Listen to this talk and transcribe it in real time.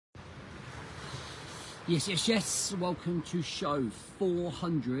Yes. Welcome to show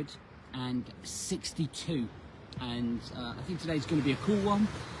 462. And I think today's going to be a cool one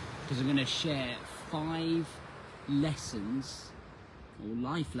because I'm going to share 5 lessons or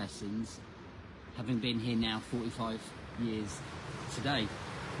life lessons, having been here now 45 years today.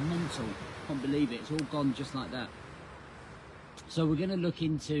 Mental. Can't believe it. It's all gone just like that. So we're going to look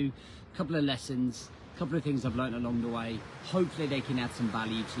into a couple of lessons, a couple of things I've learned along the way. Hopefully they can add some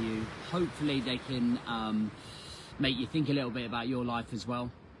value to you. Hopefully they can make you think a little bit about your life as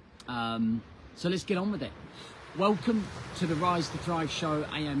well. So let's get on with it. Welcome to the Rise to Thrive show.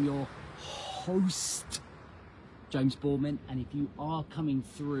 I am your host, James Boardman, and if you are coming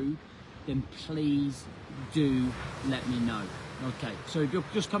through, then please do let me know. Okay, so if you're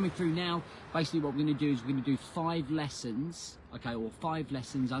just coming through now, basically what we're going to do is we're going to do 5 lessons, okay, or 5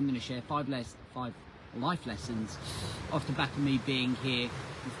 lessons. I'm going to share 5 life lessons off the back of me being here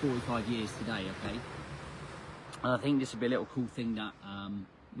for 45 years today, okay? And I think this will be a little cool thing that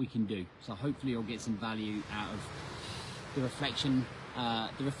we can do. So hopefully you'll get some value out of the reflection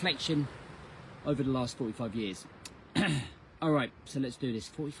over the last 45 years. All right, so let's do this.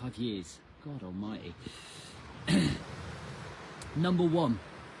 45 years, God almighty. Number 1,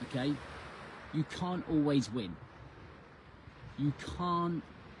 okay, you can't always win. You can't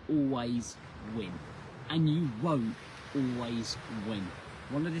always win, and you won't always win.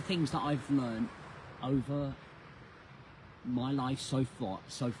 One of the things that I've learned over my life so far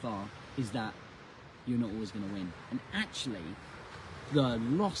is that you're not always going to win. And actually, the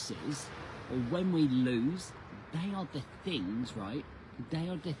losses, or when we lose, they are the things, right? They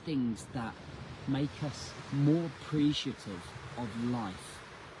are the things that make us more appreciative of life,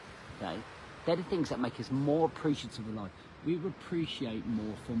 okay? They're the things that make us more appreciative of life. We appreciate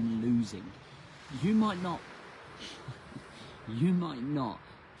more from losing. You might not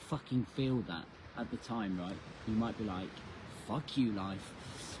fucking feel that at the time, right? You might be like, fuck you, life.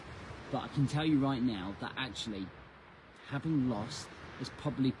 But I can tell you right now that actually having lost has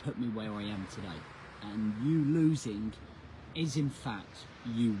probably put me where I am today. And you losing is in fact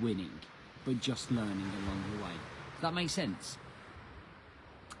you winning, but just learning along the way. Does that make sense?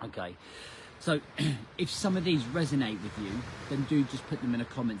 Okay, so if some of these resonate with you, then do just put them in the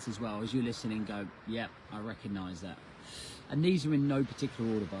comments as well as you're listening. Go, yeah, I recognise that. And these are in no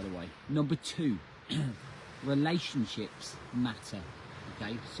particular order, by the way. Number 2, relationships matter.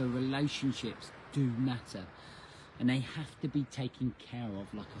 Okay, so relationships do matter, and they have to be taken care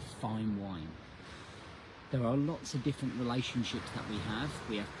of like a fine wine. There are lots of different relationships that we have.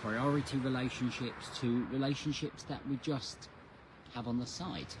 We have priority relationships to relationships that we just have on the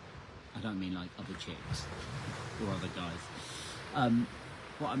side. I don't mean like other chicks or other guys.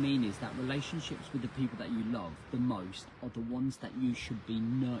 What I mean is that relationships with the people that you love the most are the ones that you should be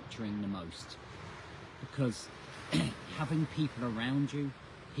nurturing the most. Because having people around you,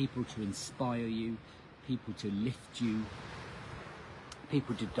 people to inspire you, people to lift you,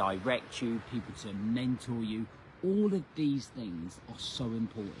 people to direct you, people to mentor you, all of these things are so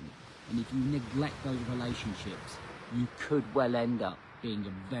important. And if you neglect those relationships, you could well end up being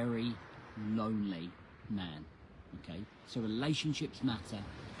a very lonely man, okay? So relationships matter,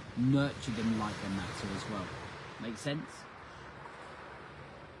 nurture them like they matter as well. Make sense?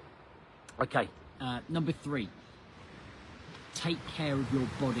 Okay, number 3, take care of your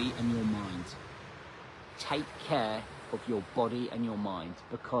body and your mind. Take care of your body and your mind,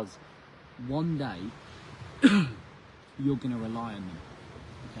 because one day you're going to rely on them,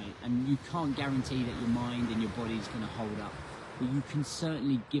 okay? And you can't guarantee that your mind and your body is going to hold up, but you can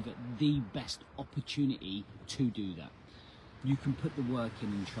certainly give it the best opportunity to do that. You can put the work in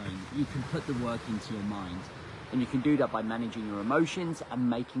and train. You can put the work into your mind, and you can do that by managing your emotions and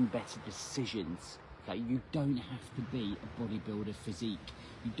making better decisions, okay? You don't have to be a bodybuilder physique.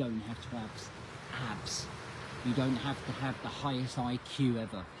 You don't have to have abs. You don't have to have the highest IQ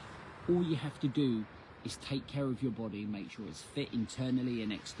ever. All you have to do is take care of your body, make sure it's fit internally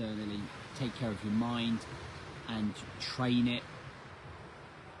and externally, take care of your mind and train it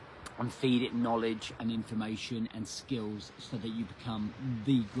and feed it knowledge and information and skills so that you become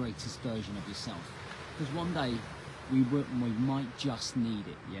the greatest version of yourself. Because one day we might just need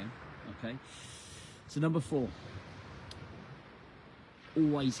it, yeah? Okay? So number 4,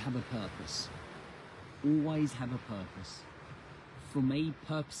 always have a purpose. Always have a purpose. For me,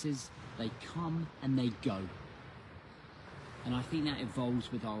 purposes, they come and they go. And I think that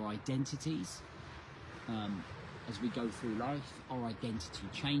evolves with our identities. As we go through life, our identity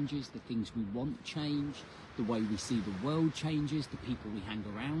changes, the things we want change, the way we see the world changes, the people we hang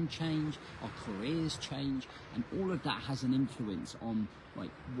around change, our careers change, and all of that has an influence on like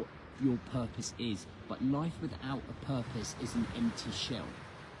what your purpose is. But life without a purpose is an empty shell.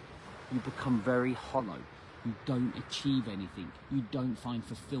 You become very hollow. You don't achieve anything. You don't find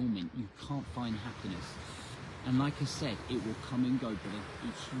fulfillment. You can't find happiness. And like I said, it will come and go, but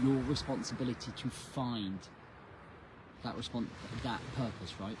it's your responsibility to find that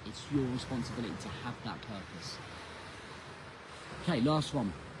purpose, right? It's your responsibility to have that purpose. Okay, last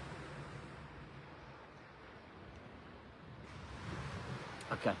one.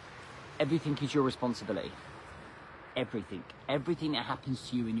 Okay, everything is your responsibility. Everything that happens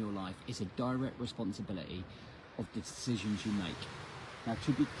to you in your life is a direct responsibility of the decisions you make. Now,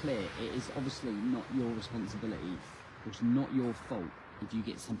 to be clear, it is obviously not your responsibility. It's not your fault if you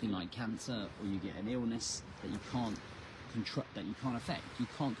get something like cancer or you get an illness that you can't control, that you can't affect. You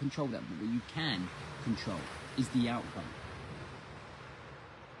can't control that, but what you can control is the outcome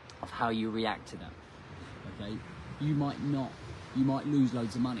of how you react to that. Okay, you might lose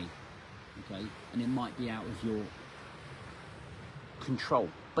loads of money. Okay, and it might be out of your control,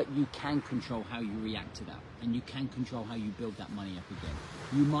 but you can control how you react to that, and you can control how you build that money up again.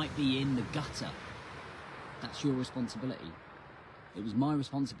 You might be in the gutter. That's your responsibility. It was my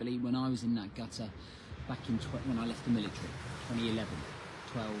responsibility when I was in that gutter back in when I left the military, 2011,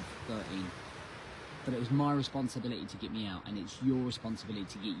 12, 13. But it was my responsibility to get me out, and it's your responsibility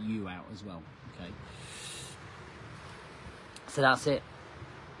to get you out as well. Okay. So that's it.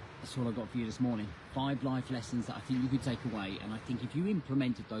 That's all I got for you this morning. 5 life lessons that I think you could take away, and I think if you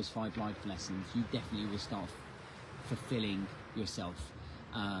implemented those 5 life lessons, you definitely will start fulfilling yourself.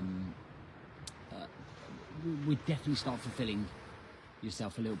 Would definitely start fulfilling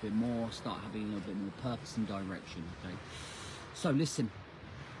yourself a little bit more, start having a little bit more purpose and direction. Okay. So listen,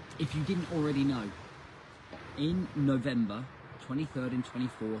 if you didn't already know, in November 23rd and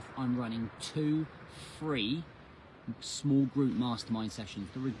 24th, I'm running 2 free small group mastermind sessions.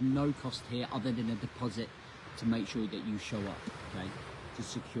 There is no cost here other than a deposit to make sure that you show up, okay, to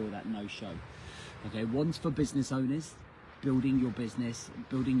secure that no show. Okay, one's for business owners, building your business,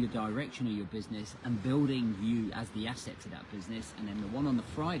 building your direction of your business, and building you as the asset to that business. And then the one on the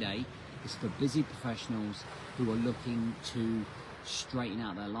Friday is for busy professionals who are looking to straighten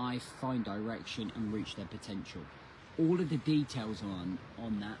out their life, find direction, and reach their potential. All of the details on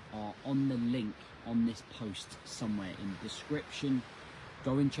that are on the link on this post somewhere in the description.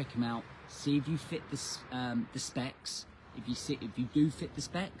 Go and check them out. See if you fit the specs. If you do fit the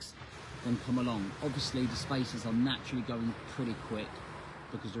specs, then come along. Obviously, the spaces are naturally going pretty quick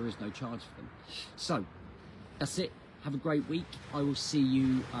because there is no charge for them. So that's it. Have a great week. I will see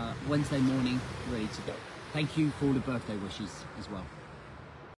you Wednesday morning, ready to go. Thank you for all the birthday wishes as well.